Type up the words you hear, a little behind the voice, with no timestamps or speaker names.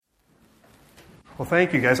Well,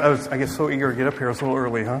 thank you, guys. I guess, so eager to get up here. It's a little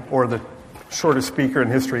early, huh? Or the shortest speaker in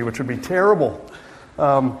history, which would be terrible.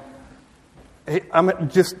 Hey, I'm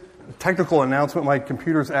just technical announcement. My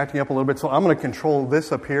computer's acting up a little bit, so I'm going to control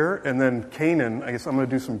this up here, and then Kanan, I guess I'm going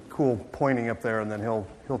to do some cool pointing up there, and then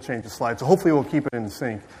he'll change the slide. So hopefully we'll keep it in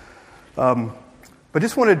sync. But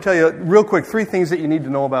just wanted to tell you real quick 3 things that you need to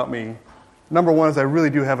know about me. Number 1 is I really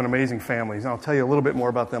do have an amazing family, and I'll tell you a little bit more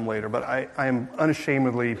about them later. But I am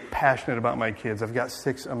unashamedly passionate about my kids. I've got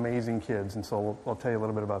 6 amazing kids, and so I'll tell you a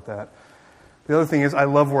little bit about that. The other thing is I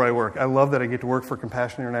love where I work. I love that I get to work for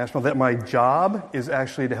Compassion International, that my job is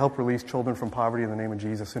actually to help release children from poverty in the name of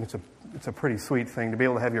Jesus. And it's a pretty sweet thing to be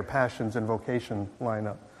able to have your passions and vocation line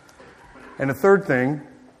up. And the third thing,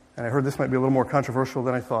 and I heard this might be a little more controversial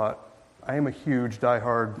than I thought, I am a huge,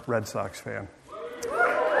 diehard Red Sox fan.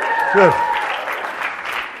 Good.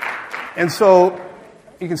 And so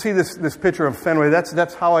you can see this picture of Fenway.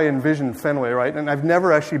 That's how I envision Fenway, right? And I've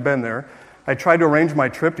never actually been there. I tried to arrange my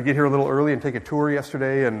trip to get here a little early and take a tour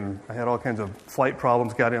yesterday, and I had all kinds of flight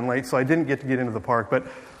problems, got in late, so I didn't get into the park.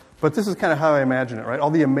 But this is kind of how I imagine it, right? All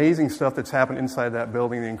the amazing stuff that's happened inside that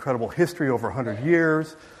building, the incredible history over 100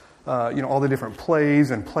 years, all the different plays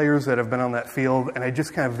and players that have been on that field, and I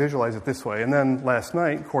just kind of visualize it this way. And then last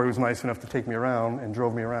night, Corey was nice enough to take me around and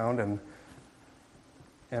drove me around, and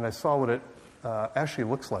I saw what it actually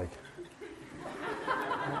looks like.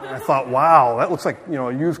 I thought, wow, that looks like,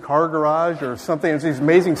 a used car garage or something. It's these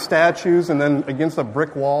amazing statues and then against a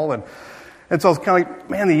brick wall. And so I was kind of like,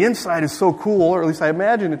 man, the inside is so cool, or at least I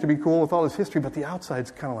imagine it to be cool with all this history, but the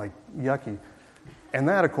outside's kind of like yucky. And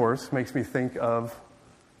that, of course, makes me think of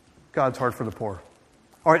God's heart for the poor.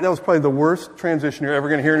 All right, that was probably the worst transition you're ever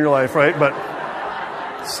going to hear in your life, right?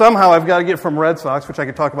 But somehow I've got to get from Red Sox, which I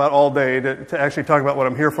could talk about all day, to actually talk about what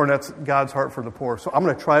I'm here for, and that's God's heart for the poor. So I'm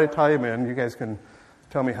going to try to tie him in. You guys can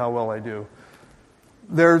tell me how well I do.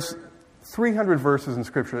 There's 300 verses in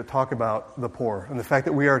Scripture that talk about the poor and the fact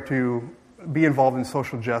that we are to be involved in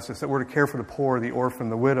social justice, that we're to care for the poor, the orphan,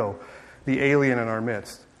 the widow, the alien in our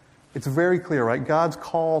midst. It's very clear, right? God's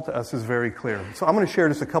call to us is very clear. So I'm going to share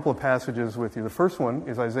just a couple of passages with you. The first one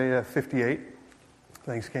is Isaiah 58.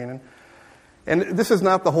 Thanks, Kanan. And this is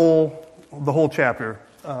not the whole chapter,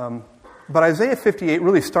 but Isaiah 58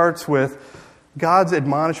 really starts with God's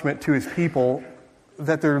admonishment to his people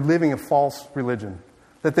that they're living a false religion,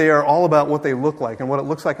 that they are all about what they look like and what it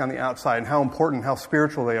looks like on the outside and how important, how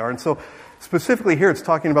spiritual they are. And so specifically here it's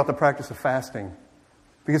talking about the practice of fasting.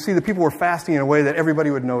 Because see, the people were fasting in a way that everybody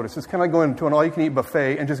would notice. It's kind of like going to an all-you-can-eat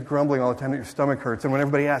buffet and just grumbling all the time that your stomach hurts. And when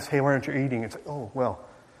everybody asks, hey, why aren't you eating? It's like, oh, well,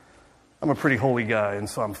 I'm a pretty holy guy, and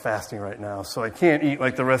so I'm fasting right now. So I can't eat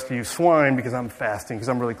like the rest of you swine because I'm fasting, because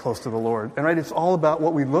I'm really close to the Lord. And right, it's all about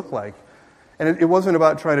what we look like. And it wasn't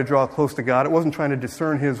about trying to draw close to God. It wasn't trying to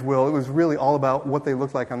discern his will. It was really all about what they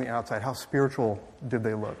looked like on the outside. How spiritual did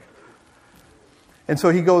they look? And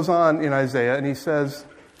so he goes on in Isaiah and he says,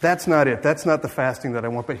 that's not it. That's not the fasting that I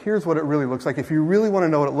want. But here's what it really looks like. If you really want to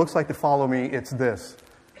know what it looks like to follow me, it's this.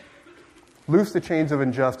 Loose the chains of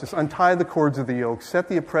injustice. Untie the cords of the yoke. Set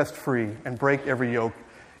the oppressed free and break every yoke.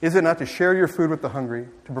 Is it not to share your food with the hungry,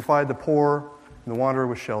 to provide the poor and the wanderer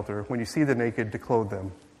with shelter, when you see the naked, to clothe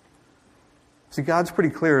them? See, God's pretty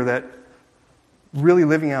clear that really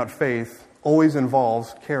living out faith always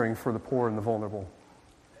involves caring for the poor and the vulnerable.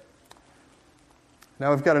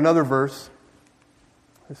 Now we've got another verse.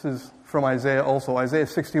 This is from Isaiah also, Isaiah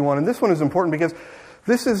 61. And this one is important because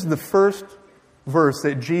this is the first verse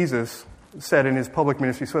that Jesus said in his public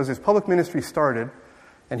ministry. So as his public ministry started,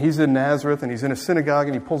 and he's in Nazareth, and he's in a synagogue,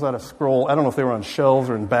 and he pulls out a scroll. I don't know if they were on shelves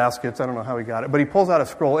or in baskets. I don't know how he got it. But he pulls out a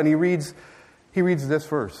scroll, and he reads this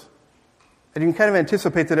verse. And you can kind of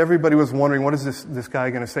anticipate that everybody was wondering, what is this guy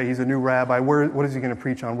going to say? He's a new rabbi. What is he going to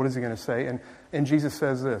preach on? What is he going to say? And Jesus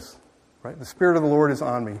says this, right? The Spirit of the Lord is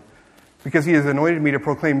on me, because he has anointed me to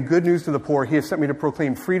proclaim good news to the poor. He has sent me to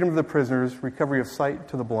proclaim freedom to the prisoners, recovery of sight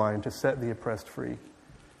to the blind, to set the oppressed free.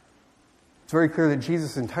 It's very clear that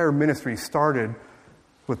Jesus' entire ministry started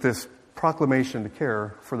with this proclamation to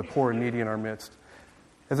care for the poor and needy in our midst.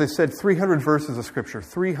 As I said, 300 verses of Scripture,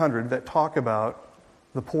 300 that talk about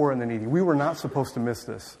the poor and the needy. We were not supposed to miss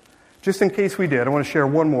this. Just in case we did, I want to share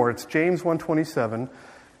one more. It's James 1:27.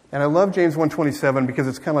 And I love James 1:27 because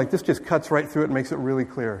it's kind of like this just cuts right through it and makes it really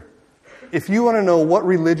clear. If you want to know what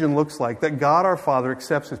religion looks like, that God our Father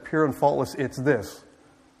accepts as pure and faultless, it's this.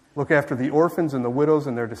 Look after the orphans and the widows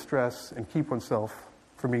in their distress and keep oneself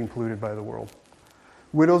from being polluted by the world.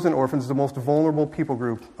 Widows and orphans, the most vulnerable people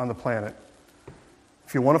group on the planet.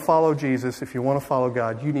 If you want to follow Jesus, if you want to follow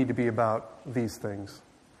God, you need to be about these things.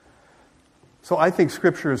 So I think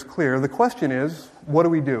Scripture is clear. The question is, what do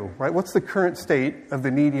we do, right? What's the current state of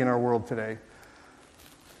the needy in our world today?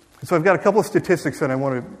 And so I've got a couple of statistics that I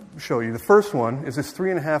want to show you. The first one is this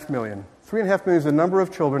 3.5 million. 3.5 million is the number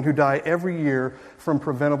of children who die every year from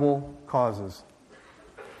preventable causes.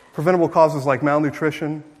 Preventable causes like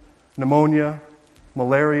malnutrition, pneumonia,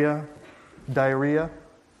 malaria, diarrhea.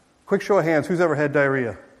 Quick show of hands, who's ever had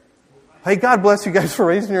diarrhea? Hey, God bless you guys for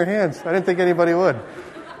raising your hands. I didn't think anybody would.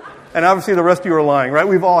 And obviously the rest of you are lying, right?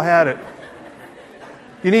 We've all had it.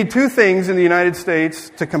 You need two things in the United States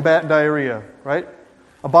to combat diarrhea, right?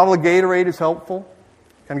 A bottle of Gatorade is helpful.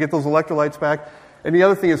 Kind of get those electrolytes back. And the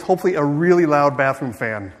other thing is hopefully a really loud bathroom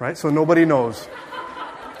fan, right? So nobody knows.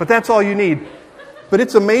 But that's all you need. But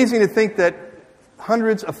it's amazing to think that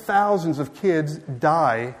hundreds of thousands of kids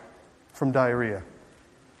die from diarrhea.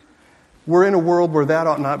 We're in a world where that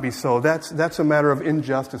ought not be so. That's a matter of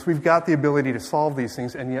injustice. We've got the ability to solve these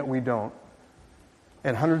things, and yet we don't.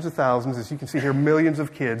 And hundreds of thousands, as you can see here, millions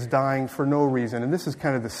of kids dying for no reason. And this is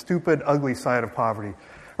kind of the stupid, ugly side of poverty,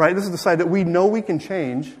 right? This is the side that we know we can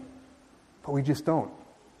change, but we just don't.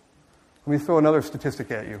 Let me throw another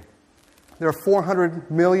statistic at you. There are 400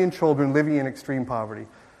 million children living in extreme poverty.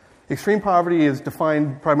 Extreme poverty is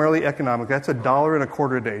defined primarily economically. That's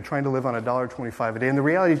 $1.25 a day, trying to live on $1.25 a day. And the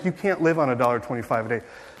reality is you can't live on $1.25 a day.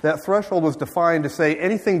 That threshold was defined to say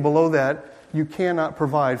anything below that you cannot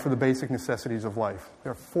provide for the basic necessities of life.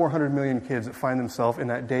 There are 400 million kids that find themselves in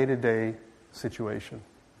that day-to-day situation.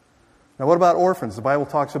 Now what about orphans? The Bible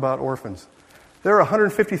talks about orphans. There are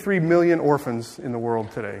 153 million orphans in the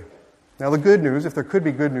world today. Now the good news, if there could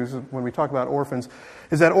be good news when we talk about orphans,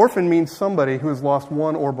 is that orphan means somebody who has lost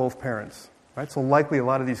one or both parents. Right? So likely a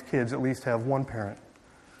lot of these kids at least have one parent.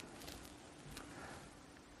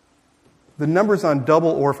 The numbers on double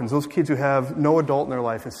orphans, those kids who have no adult in their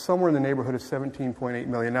life, is somewhere in the neighborhood of 17.8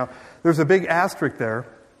 million. Now, there's a big asterisk there,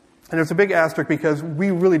 and there's a big asterisk because we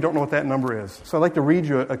really don't know what that number is. So I'd like to read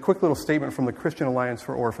you a quick little statement from the Christian Alliance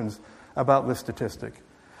for Orphans about this statistic.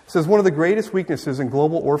 It says, one of the greatest weaknesses in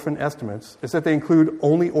global orphan estimates is that they include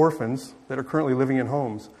only orphans that are currently living in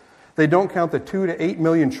homes. They don't count the 2 to 8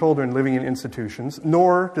 million children living in institutions,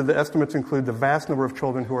 nor do the estimates include the vast number of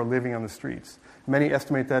children who are living on the streets. Many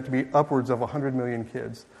estimate that to be upwards of 100 million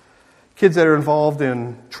kids. Kids that are involved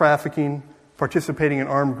in trafficking, participating in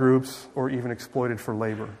armed groups, or even exploited for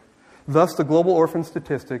labor. Thus, the global orphan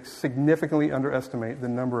statistics significantly underestimate the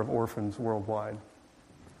number of orphans worldwide.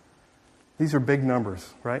 These are big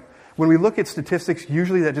numbers, right? When we look at statistics,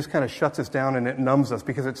 usually that just kind of shuts us down and it numbs us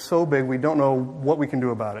because it's so big we don't know what we can do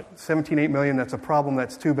about it. 17.8 million, that's a problem,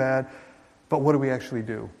 that's too bad. But what do we actually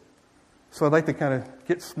do? So I'd like to kind of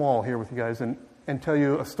get small here with you guys and tell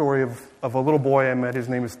you a story of a little boy I met. His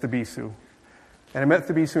name is Thabisu. And I met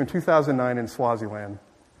Thabisu in 2009 in Swaziland.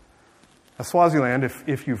 Now, Swaziland,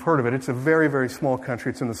 if you've heard of it, it's a very, very small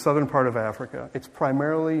country. It's in the southern part of Africa. It's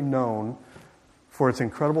primarily known for its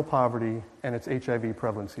incredible poverty and its HIV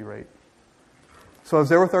prevalency rate. So I was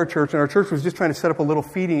there with our church, and our church was just trying to set up a little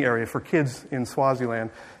feeding area for kids in Swaziland.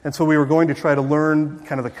 And so we were going to try to learn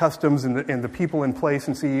kind of the customs and the people in place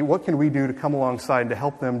and see what can we do to come alongside and to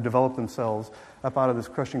help them develop themselves up out of this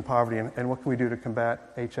crushing poverty, and what can we do to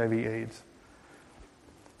combat HIV/AIDS.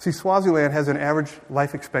 See, Swaziland has an average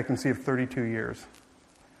life expectancy of 32 years.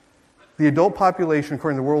 The adult population,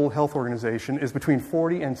 according to the World Health Organization, is between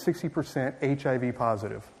 40 and 60% HIV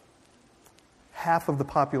positive. Half of the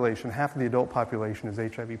population, half of the adult population is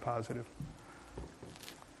HIV positive.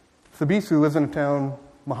 Thabisu lives in a town,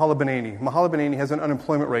 Mahalabaneni. Mahalabaneni has an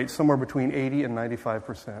unemployment rate somewhere between 80 and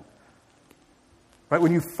 95%. Right?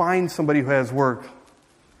 When you find somebody who has work,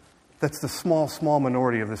 that's the small, small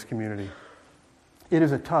minority of this community. It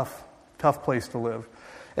is a tough, tough place to live.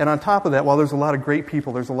 And on top of that, while there's a lot of great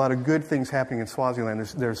people, there's a lot of good things happening in Swaziland.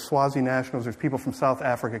 There's Swazi nationals, there's people from South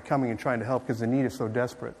Africa coming and trying to help because the need is so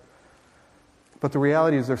desperate. But the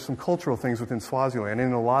reality is there's some cultural things within Swaziland and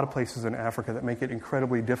in a lot of places in Africa that make it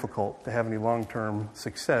incredibly difficult to have any long-term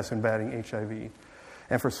success in batting HIV.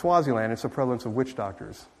 And for Swaziland, it's the prevalence of witch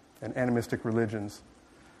doctors and animistic religions.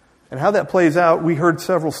 And how that plays out, we heard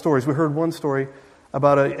several stories. We heard one story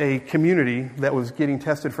about a community that was getting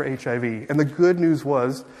tested for HIV. And the good news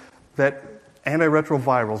was that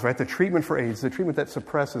antiretrovirals, right, the treatment for AIDS, the treatment that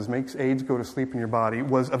suppresses, makes AIDS go to sleep in your body,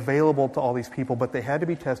 was available to all these people, but they had to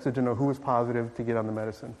be tested to know who was positive to get on the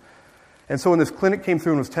medicine. And so when this clinic came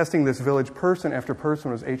through and was testing this village, person after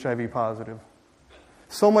person was HIV positive.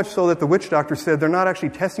 So much so that the witch doctor said, they're not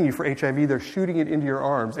actually testing you for HIV, they're shooting it into your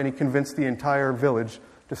arms, and he convinced the entire village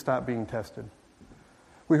to stop being tested.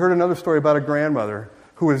 We heard another story about a grandmother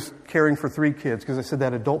who was caring for 3 kids, because I said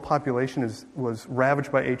that adult population was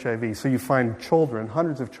ravaged by HIV. So you find children,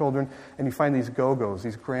 hundreds of children, and you find these go-go's,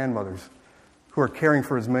 these grandmothers, who are caring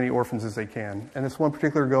for as many orphans as they can. And this one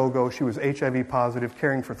particular go-go, she was HIV positive,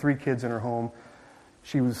 caring for 3 kids in her home.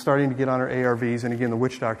 She was starting to get on her ARVs, and again, the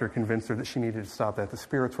witch doctor convinced her that she needed to stop that. The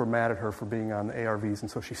spirits were mad at her for being on the ARVs,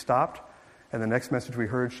 and so she stopped, and the next message we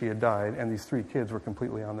heard, she had died, and these 3 kids were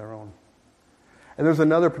completely on their own. And there's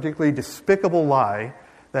another particularly despicable lie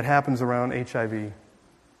that happens around HIV.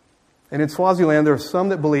 And in Swaziland, there are some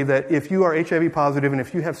that believe that if you are HIV positive and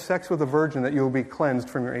if you have sex with a virgin, that you will be cleansed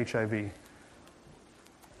from your HIV.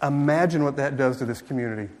 Imagine what that does to this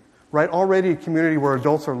community. Right? Already a community where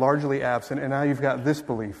adults are largely absent, and now you've got this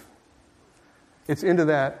belief. It's into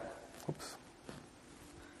that. Oops.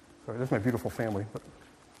 Sorry, that's my beautiful family. But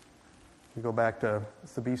we go back to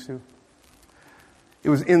Thabisu. It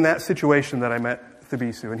was in that situation that I met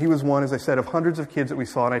Thabisu. And he was one, as I said, of hundreds of kids that we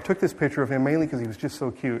saw. And I took this picture of him mainly because he was just so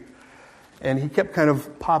cute. And he kept kind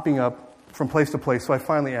of popping up from place to place. So I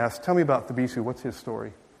finally asked, tell me about Thabisu. What's his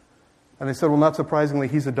story? And they said, well, not surprisingly,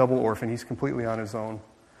 he's a double orphan. He's completely on his own.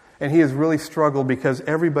 And he has really struggled because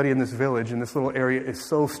everybody in this village, in this little area, is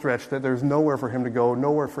so stretched that there's nowhere for him to go,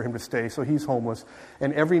 nowhere for him to stay. So he's homeless.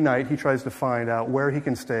 And every night he tries to find out where he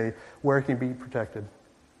can stay, where he can be protected.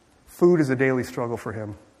 Food is a daily struggle for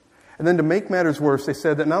him. And then to make matters worse, they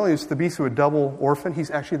said that not only is Thabisu a double orphan, he's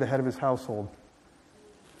actually the head of his household.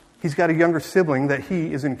 He's got a younger sibling that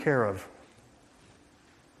he is in care of.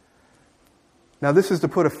 Now this is to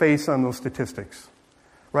put a face on those statistics,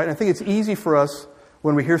 right? And I think it's easy for us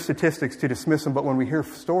when we hear statistics to dismiss them, but when we hear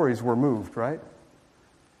stories, we're moved, right?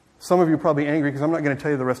 Some of you are probably angry because I'm not going to tell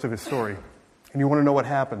you the rest of his story. And you want to know what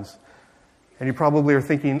happens. And you probably are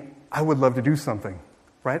thinking, I would love to do something,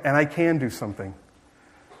 right? And I can do something.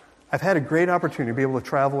 I've had a great opportunity to be able to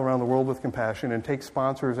travel around the world with compassion and take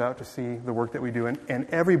sponsors out to see the work that we do. And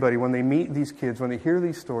everybody, when they meet these kids, when they hear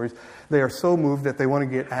these stories, they are so moved that they want to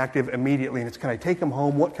get active immediately. And it's, can I take them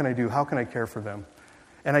home? What can I do? How can I care for them?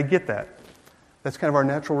 And I get that. That's kind of our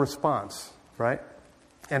natural response, right?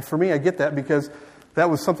 And for me, I get that because that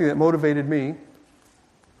was something that motivated me.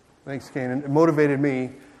 Thanks, Kanan. It motivated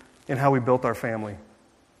me in how we built our family.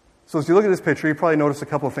 So as you look at this picture, you probably notice a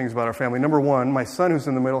couple of things about our family. Number one, my son who's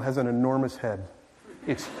in the middle has an enormous head.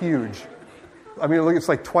 It's huge. I mean, look, it's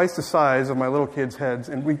like twice the size of my little kids' heads,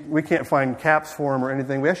 and we can't find caps for him or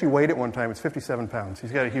anything. We actually weighed it one time. It's 57 pounds.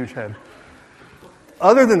 He's got a huge head.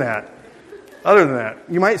 Other than that,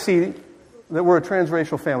 you might see that we're a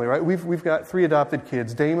transracial family, right? We've got 3 adopted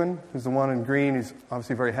kids. Damon, who's the one in green, he's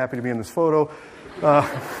obviously very happy to be in this photo.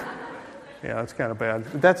 Yeah, that's kind of bad.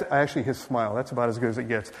 That's actually his smile. That's about as good as it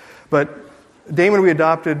gets. But Damon we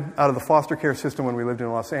adopted out of the foster care system when we lived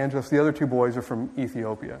in Los Angeles. The other 2 boys are from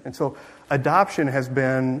Ethiopia. And so adoption has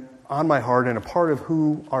been on my heart and a part of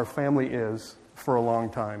who our family is for a long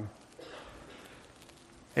time.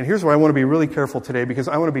 And here's where I want to be really careful today, because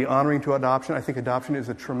I want to be honoring to adoption. I think adoption is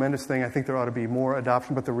a tremendous thing. I think there ought to be more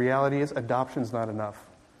adoption. But the reality is adoption's not enough.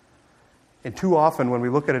 And too often when we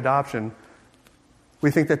look at adoption, we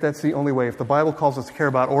think that that's the only way. If the Bible calls us to care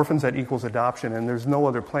about orphans, that equals adoption, and there's no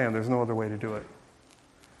other plan. There's no other way to do it.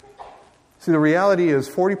 See, the reality is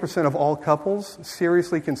 40% of all couples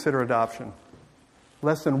seriously consider adoption.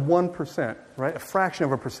 Less than 1%, right? A fraction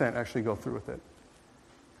of a percent actually go through with it.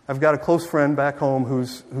 I've got a close friend back home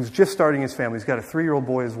who's just starting his family. He's got a 3-year-old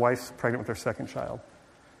boy. His wife's pregnant with their 2nd child.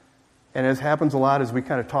 And as happens a lot as we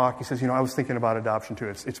kind of talk, he says, I was thinking about adoption too.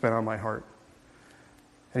 It's been on my heart.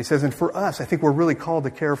 And he says, and for us, I think we're really called to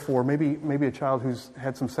care for maybe a child who's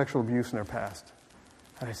had some sexual abuse in their past.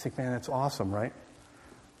 And I think, man, that's awesome, right?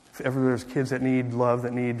 If ever there's kids that need love,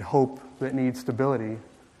 that need hope, that need stability,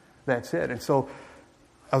 that's it. And so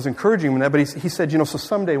I was encouraging him in that, but he said, so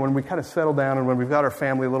someday when we kind of settle down and when we've got our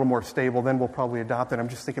family a little more stable, then we'll probably adopt it. I'm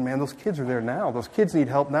just thinking, man, those kids are there now. Those kids need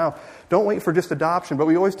help now. Don't wait for just adoption. But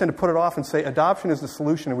we always tend to put it off and say adoption is the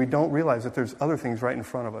solution, and we don't realize that there's other things right in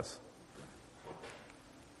front of us.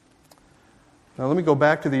 Now let me go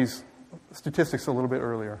back to these statistics a little bit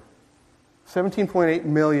earlier. 17.8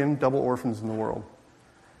 million double orphans in the world.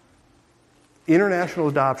 International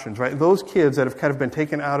adoptions, right? Those kids that have kind of been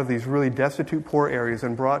taken out of these really destitute, poor areas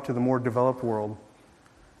and brought to the more developed world.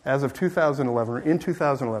 As of 2011, or in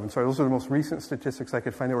 2011, sorry, those are the most recent statistics I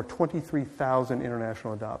could find, there were 23,000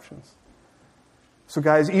 international adoptions. So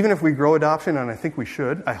guys, even if we grow adoption, and I think we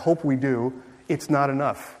should, I hope we do, it's not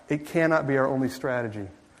enough. It cannot be our only strategy.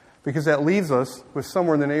 Because that leaves us with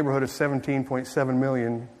somewhere in the neighborhood of 17.7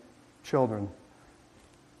 million children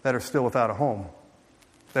that are still without a home,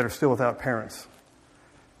 that are still without parents.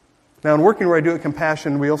 Now, in working where I do at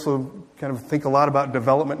Compassion, we also kind of think a lot about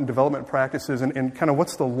development and development practices and kind of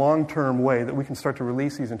what's the long-term way that we can start to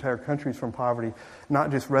release these entire countries from poverty, not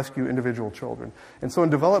just rescue individual children. And so in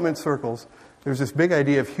development circles, there's this big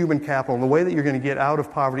idea of human capital, and the way that you're going to get out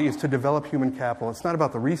of poverty is to develop human capital. It's not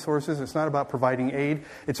about the resources, it's not about providing aid,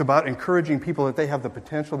 it's about encouraging people that they have the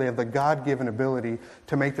potential, they have the God-given ability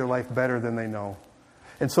to make their life better than they know.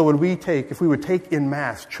 And so if we would take en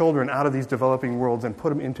masse children out of these developing worlds and put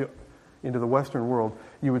them into the Western world,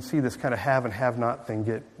 you would see this kind of have and have not thing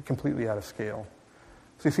get completely out of scale.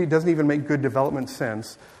 So you see, it doesn't even make good development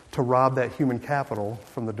sense to rob that human capital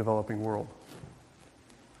from the developing world.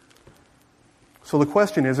 So the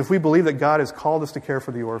question is, if we believe that God has called us to care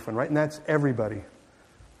for the orphan, right, and that's everybody.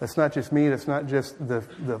 That's not just me, that's not just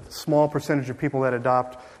the small percentage of people that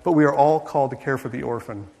adopt, but we are all called to care for the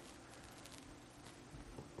orphan.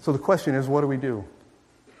 So the question is, what do we do?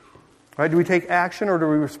 Right? Do we take action or do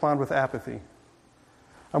we respond with apathy?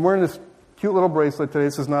 I'm wearing this cute little bracelet today.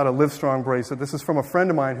 This is not a Livestrong bracelet. This is from a friend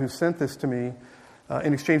of mine who sent this to me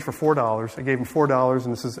in exchange for $4. I gave him $4,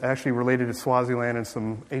 and this is actually related to Swaziland and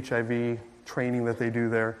some HIV training that they do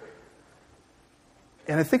there.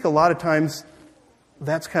 And I think a lot of times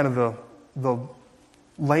that's kind of the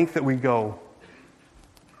length that we go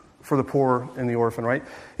for the poor and the orphan, right?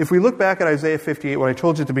 If we look back at Isaiah 58, what I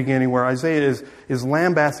told you at the beginning, where Isaiah is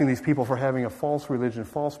lambasting these people for having a false religion,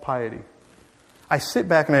 false piety. I sit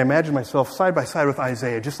back and I imagine myself side by side with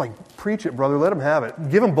Isaiah, just like, preach it, brother, let him have it.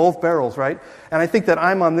 Give him both barrels, right? And I think that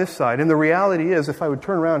I'm on this side. And the reality is, if I would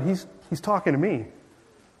turn around, he's talking to me.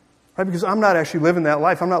 Right? Because I'm not actually living that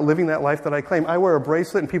life. I'm not living that life that I claim. I wear a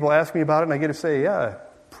bracelet and people ask me about it and I get to say, yeah,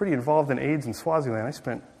 pretty involved in AIDS in Swaziland. I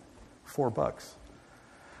spent $4.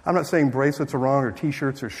 I'm not saying bracelets are wrong or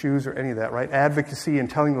T-shirts or shoes or any of that, right? Advocacy and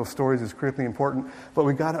telling those stories is critically important, but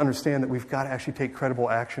we've got to understand that we've got to actually take credible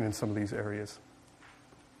action in some of these areas.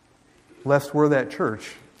 Lest we're that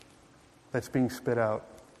church that's being spit out.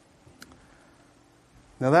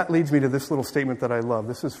 Now that leads me to this little statement that I love.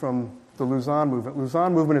 This is from the Luzon Movement.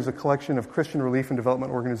 Luzon Movement is a collection of Christian relief and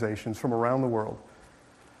development organizations from around the world.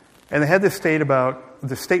 And they had this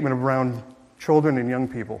statement around children and young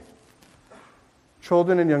people.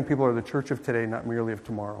 Children and young people are the church of today, not merely of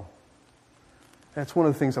tomorrow. That's one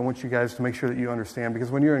of the things I want you guys to make sure that you understand,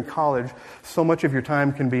 because when you're in college, so much of your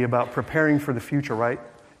time can be about preparing for the future, right?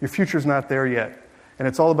 Your future's not there yet. And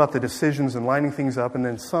it's all about the decisions and lining things up, and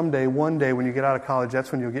then someday, one day, when you get out of college,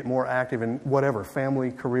 that's when you'll get more active in whatever,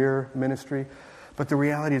 family, career, ministry. But the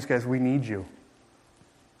reality is, guys, we need you.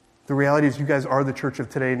 The reality is you guys are the church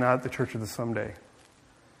of today, not the church of the someday.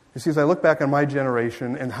 You see, as I look back on my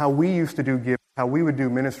generation and how we used to do giving, how we would do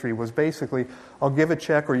ministry was basically, I'll give a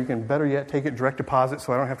check, or you can, better yet, take it direct deposit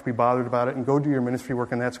so I don't have to be bothered about it, and go do your ministry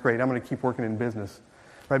work, and that's great. I'm going to keep working in business.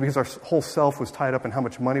 Right? Because our whole self was tied up in how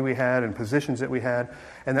much money we had and positions that we had,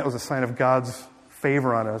 and that was a sign of God's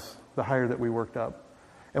favor on us the higher that we worked up.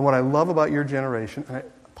 And what I love about your generation, and I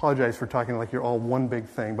apologize for talking like you're all one big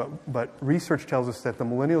thing, but research tells us that the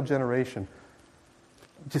millennial generation,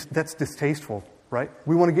 that's distasteful. Right?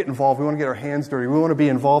 We want to get involved. We want to get our hands dirty. We want to be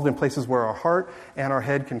involved in places where our heart and our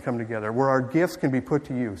head can come together, where our gifts can be put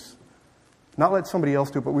to use. Not let somebody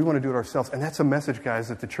else do it, but we want to do it ourselves. And that's a message, guys,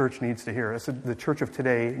 that the church needs to hear. The church of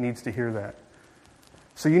today needs to hear that.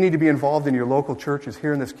 So you need to be involved in your local churches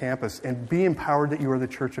here in this campus and be empowered that you are the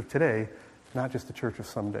church of today, not just the church of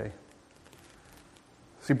someday.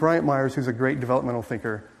 See, Bryant Myers, who's a great developmental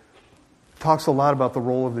thinker, talks a lot about the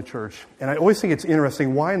role of the church. And I always think it's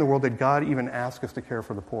interesting, why in the world did God even ask us to care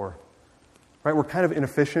for the poor? Right? We're kind of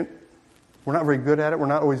inefficient. We're not very good at it. We're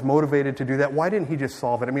not always motivated to do that. Why didn't he just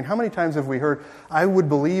solve it? I mean, how many times have we heard, I would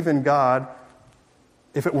believe in God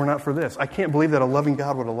if it were not for this? I can't believe that a loving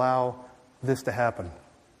God would allow this to happen. You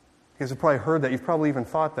guys have probably heard that. You've probably even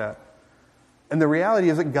thought that. And the reality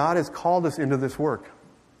is that God has called us into this work.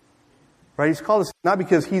 Right? He's called us not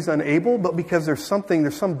because he's unable, but because there's some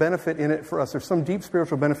benefit in it for us. There's some deep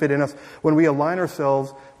spiritual benefit in us when we align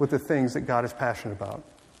ourselves with the things that God is passionate about.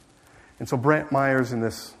 And so Brant Myers in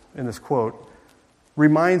this quote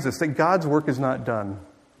reminds us that God's work is not done.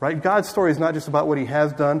 Right? God's story is not just about what he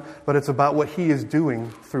has done, but it's about what he is doing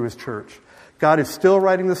through his church. God is still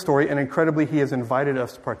writing the story, and incredibly, he has invited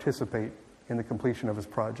us to participate in the completion of his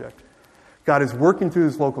project. God is working through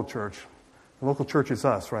his local church. The local church is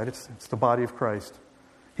us, right? It's the body of Christ.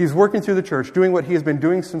 He's working through the church, doing what he has been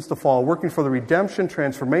doing since the fall, working for the redemption,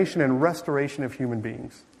 transformation, and restoration of human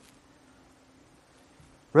beings.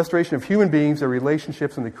 Restoration of human beings, their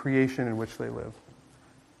relationships, and the creation in which they live.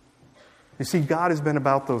 You see, God has been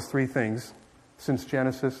about those three things since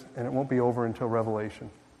Genesis, and it won't be over until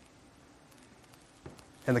Revelation.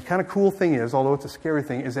 And the kind of cool thing is, although it's a scary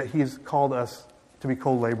thing, is that He's called us to be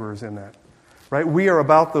co-laborers in that. Right? We are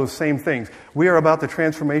about those same things. We are about the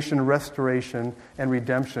transformation, restoration, and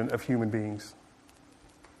redemption of human beings.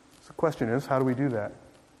 So the question is, how do we do that?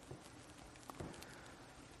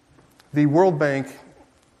 The World Bank,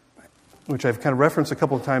 which I've kind of referenced a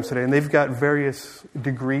couple of times today, and they've got various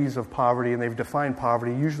degrees of poverty, and they've defined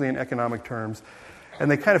poverty, usually in economic terms. And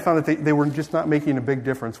they kind of found that they were just not making a big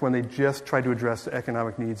difference when they just tried to address the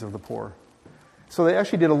economic needs of the poor. So they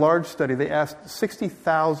actually did a large study. They asked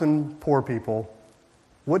 60,000 poor people,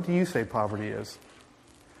 what do you say poverty is?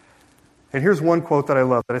 And here's one quote that I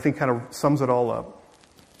love that I think kind of sums it all up.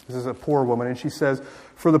 This is a poor woman, and she says,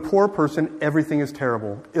 "For the poor person, everything is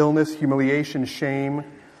terrible. Illness, humiliation, shame.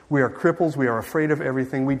 We are cripples. We are afraid of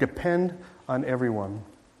everything. We depend on everyone.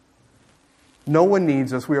 No one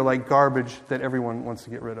needs us. We are like garbage that everyone wants to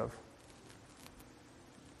get rid of."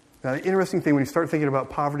 Now, the interesting thing when you start thinking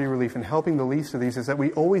about poverty relief and helping the least of these is that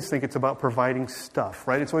we always think it's about providing stuff,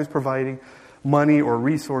 right? It's always providing money or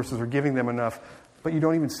resources or giving them enough. But you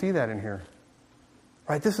don't even see that in here.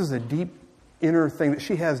 Right? This is a deep inner thing that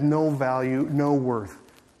she has no value, no worth.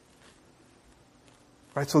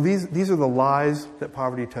 Right? So these are the lies that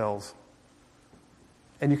poverty tells.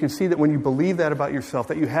 And you can see that when you believe that about yourself,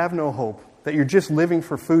 that you have no hope, that you're just living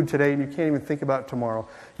for food today and you can't even think about tomorrow,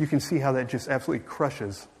 you can see how that just absolutely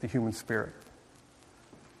crushes the human spirit.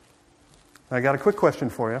 Now, I got a quick question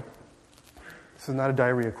for you. This is not a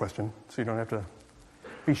diarrhea question, so you don't have to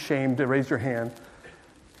be shamed to raise your hand.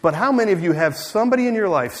 But how many of you have somebody in your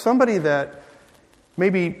life, somebody that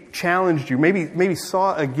maybe challenged you, maybe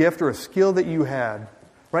saw a gift or a skill that you had,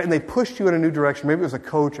 right? And they pushed you in a new direction. Maybe it was a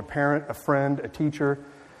coach, a parent, a friend, a teacher.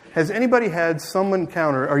 Has anybody had some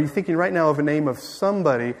encounter? Are you thinking right now of a name of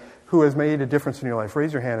somebody who has made a difference in your life?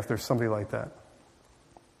 Raise your hand if there's somebody like that.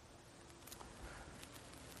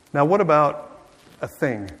 Now, what about a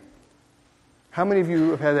thing? How many of you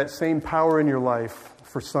have had that same power in your life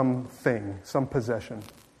for something, some possession?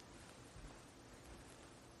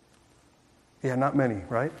 Yeah, not many,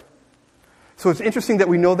 right? So it's interesting that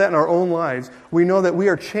we know that in our own lives. We know that we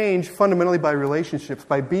are changed fundamentally by relationships,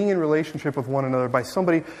 by being in relationship with one another, by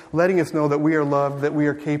somebody letting us know that we are loved, that we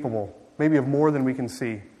are capable, maybe of more than we can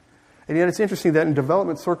see. And yet it's interesting that in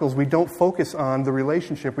development circles, we don't focus on the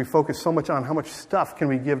relationship. We focus so much on how much stuff can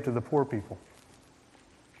we give to the poor people.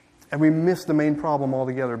 And we miss the main problem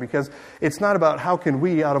altogether because it's not about how can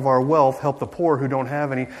we, out of our wealth, help the poor who don't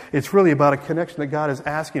have any. It's really about a connection that God is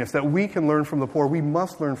asking us, that we can learn from the poor. We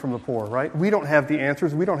must learn from the poor, right? We don't have the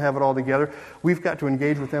answers. We don't have it all together. We've got to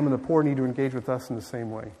engage with them, and the poor need to engage with us in the same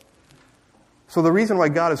way. So the reason why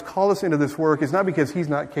God has called us into this work is not because He's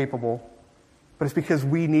not capable, but it's because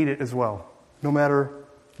we need it as well, no matter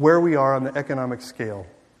where we are on the economic scale.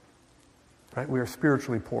 Right? We are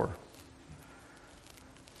spiritually poor.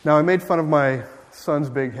 Now, I made fun of my son's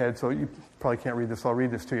big head, so you probably can't read this. I'll read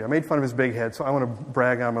this to you. I made fun of his big head, so I want to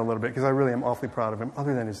brag on him a little bit because I really am awfully proud of him,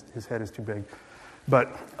 other than his head is too big.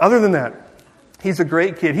 But other than that, he's a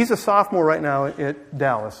great kid. He's a sophomore right now at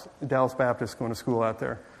Dallas Baptist, going to school out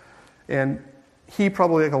there. And he,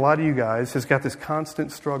 probably like a lot of you guys, has got this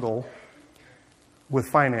constant struggle with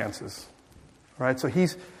finances. Right? So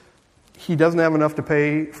he doesn't have enough to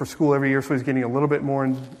pay for school every year, so he's getting a little bit more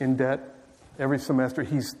in debt every semester.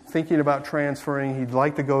 He's thinking about transferring. He'd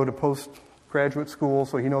like to go to postgraduate school,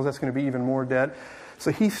 so he knows that's going to be even more debt.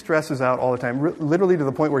 So he stresses out all the time, literally to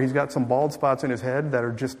the point where he's got some bald spots in his head that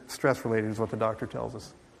are just stress-related, is what the doctor tells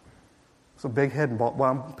us. So big head and bald.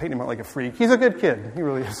 Well, I'm painting him out like a freak. He's a good kid. He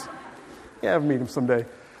really is. Yeah, I'll meet him someday.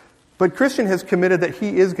 But Christian has committed that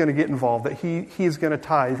he is going to get involved, that he is going to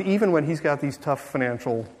tithe, even when he's got these tough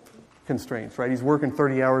financial constraints, right? He's working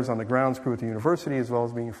 30 hours on the grounds crew at the university as well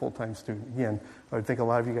as being a full-time student. Again, I would think a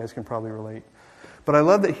lot of you guys can probably relate. But I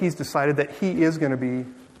love that he's decided that he is going to be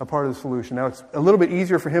a part of the solution. Now, it's a little bit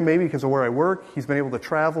easier for him maybe because of where I work. He's been able to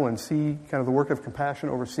travel and see kind of the work of compassion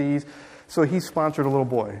overseas. So he sponsored a little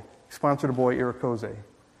boy. He sponsored a boy, Irakose.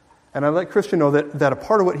 And I let Christian know that a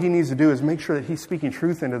part of what he needs to do is make sure that he's speaking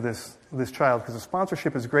truth into this child, because the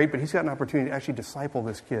sponsorship is great, but he's got an opportunity to actually disciple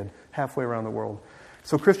this kid halfway around the world.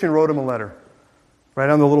 So Christian wrote him a letter. Right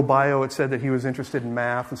on the little bio, it said that he was interested in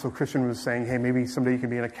math, and so Christian was saying, "Hey, maybe someday you can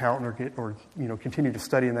be an accountant or continue to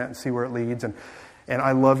study in that and see where it leads. And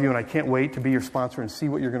I love you, and I can't wait to be your sponsor and see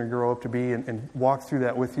what you're going to grow up to be and walk through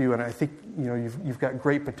that with you. And I think you've got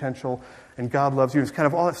great potential, and God loves you." It's kind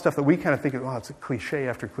of all that stuff that we kind of think of, it's a cliche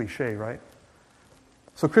after cliche, right?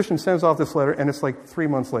 So Christian sends off this letter, and it's like 3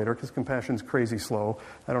 months later, because compassion's crazy slow.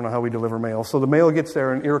 I don't know how we deliver mail. So the mail gets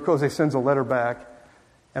there, and Irakose sends a letter back.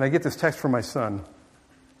 And I get this text from my son.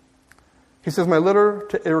 He says, my letter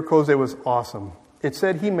to Irikoze was awesome. It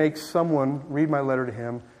said he makes someone read my letter to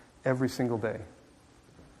him every single day.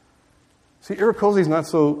 See, Irikoze is not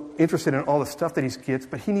so interested in all the stuff that he gets,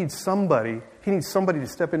 but he needs somebody to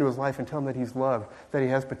step into his life and tell him that he's loved, that he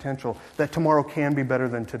has potential, that tomorrow can be better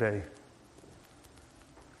than today.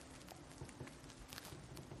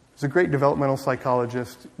 There's a great developmental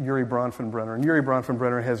psychologist, Yuri Bronfenbrenner, and Yuri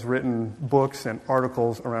Bronfenbrenner has written books and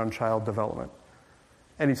articles around child development.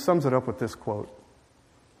 And he sums it up with this quote.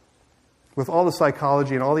 With all the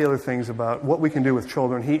psychology and all the other things about what we can do with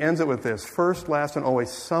children, he ends it with this. First, last, and always,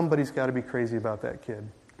 somebody's got to be crazy about that kid.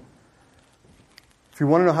 If you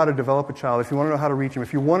want to know how to develop a child, if you want to know how to reach him,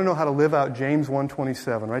 if you want to know how to live out James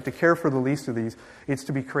 1:27, right, to care for the least of these, it's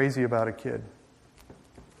to be crazy about a kid.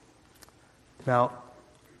 Now,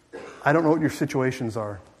 I don't know what your situations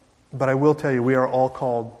are, but I will tell you, we are all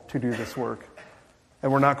called to do this work.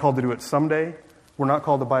 And we're not called to do it someday. We're not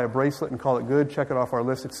called to buy a bracelet and call it good, check it off our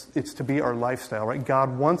list. It's to be our lifestyle, right?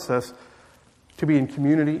 God wants us to be in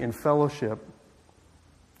community, in fellowship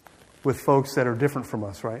with folks that are different from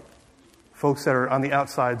us, right? Folks that are on the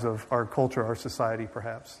outsides of our culture, our society,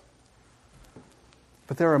 perhaps.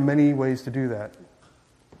 But there are many ways to do that.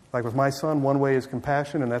 Like with my son, one way is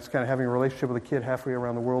compassion, and that's kind of having a relationship with a kid halfway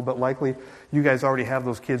around the world. But likely, you guys already have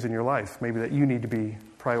those kids in your life, maybe that you need to be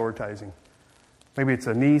prioritizing. Maybe it's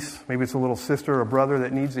a niece, maybe it's a little sister or brother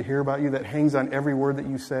that needs to hear about you, that hangs on every word that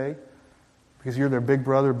you say because you're their big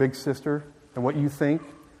brother, big sister, and what you think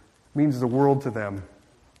means the world to them.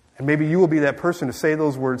 And maybe you will be that person to say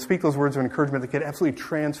those words, speak those words of encouragement that could absolutely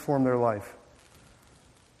transform their life.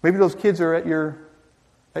 Maybe those kids are at your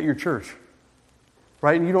church,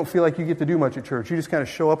 right? And you don't feel like you get to do much at church. You just kind of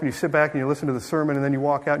show up and you sit back and you listen to the sermon and then you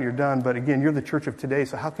walk out and you're done. But again, you're the church of today,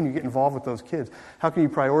 so how can you get involved with those kids? How can you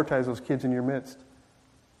prioritize those kids in your midst?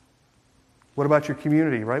 What about your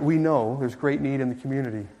community, right? We know there's great need in the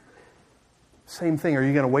community. Same thing. Are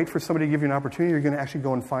you going to wait for somebody to give you an opportunity, or are you going to actually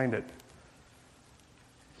go and find it?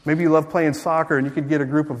 Maybe you love playing soccer and you could get a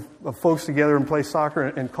group of folks together and play soccer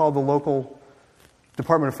and call the local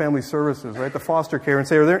Department of Family Services, right, the foster care, and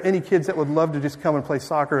say, are there any kids that would love to just come and play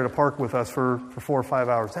soccer at a park with us for 4 or 5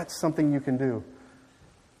 hours? That's something you can do.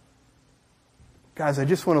 Guys, I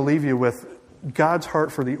just want to leave you with God's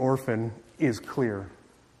heart for the orphan is clear.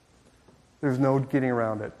 There's no getting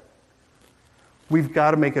around it. We've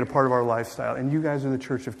got to make it a part of our lifestyle. And you guys are the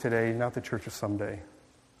church of today, not the church of someday.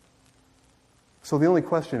 So the only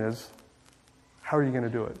question is, how are you going to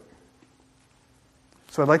do it?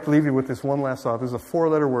 So I'd like to leave you with this one last thought. This is a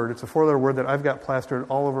 4-letter word. It's a 4-letter word that I've got plastered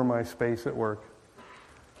all over my space at work.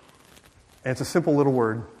 And it's a simple little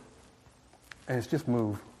word. And it's just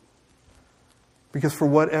move. Because for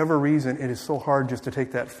whatever reason, it is so hard just to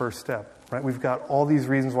take that first step. Right? We've got all these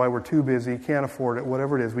reasons why we're too busy, can't afford it,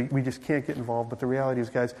 whatever it is. We just can't get involved. But the reality is,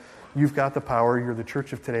 guys, you've got the power. You're the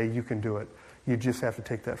church of today. You can do it. You just have to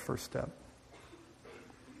take that first step.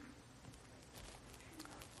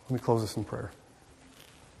 Let me close this in prayer.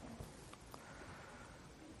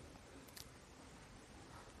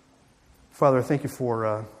 Father, I thank you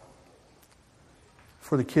for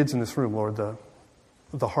the kids in this room, Lord,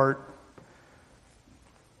 the heart.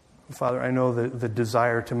 Father, I know the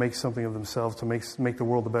desire to make something of themselves, to make the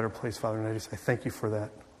world a better place, Father, and I thank you for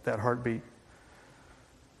that heartbeat.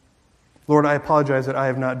 Lord, I apologize that I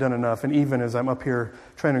have not done enough, and even as I'm up here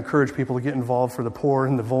trying to encourage people to get involved for the poor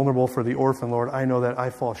and the vulnerable, for the orphan, Lord, I know that I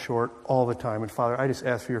fall short all the time, and Father, I just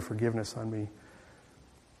ask for your forgiveness on me.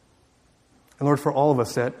 And Lord, for all of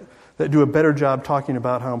us that do a better job talking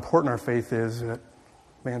about how important our faith is, that,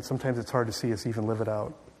 man, sometimes it's hard to see us even live it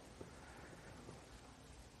out.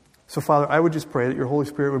 So, Father, I would just pray that your Holy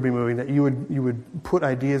Spirit would be moving, that you would put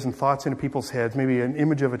ideas and thoughts into people's heads, maybe an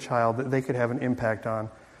image of a child that they could have an impact on.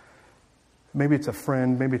 Maybe it's a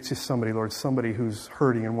friend, maybe it's just somebody, Lord, somebody who's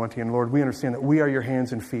hurting and wanting. And Lord, we understand that we are your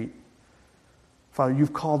hands and feet. Father,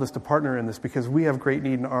 you've called us to partner in this because we have great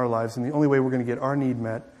need in our lives, and the only way we're going to get our need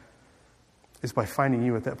met is by finding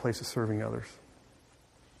you at that place of serving others.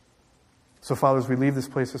 So, Father, as we leave this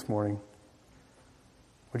place this morning,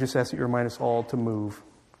 we just ask that you remind us all to move,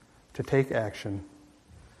 to take action,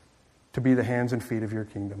 to be the hands and feet of your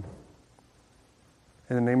kingdom.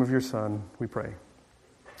 In the name of your Son, we pray.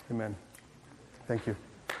 Amen. Thank you.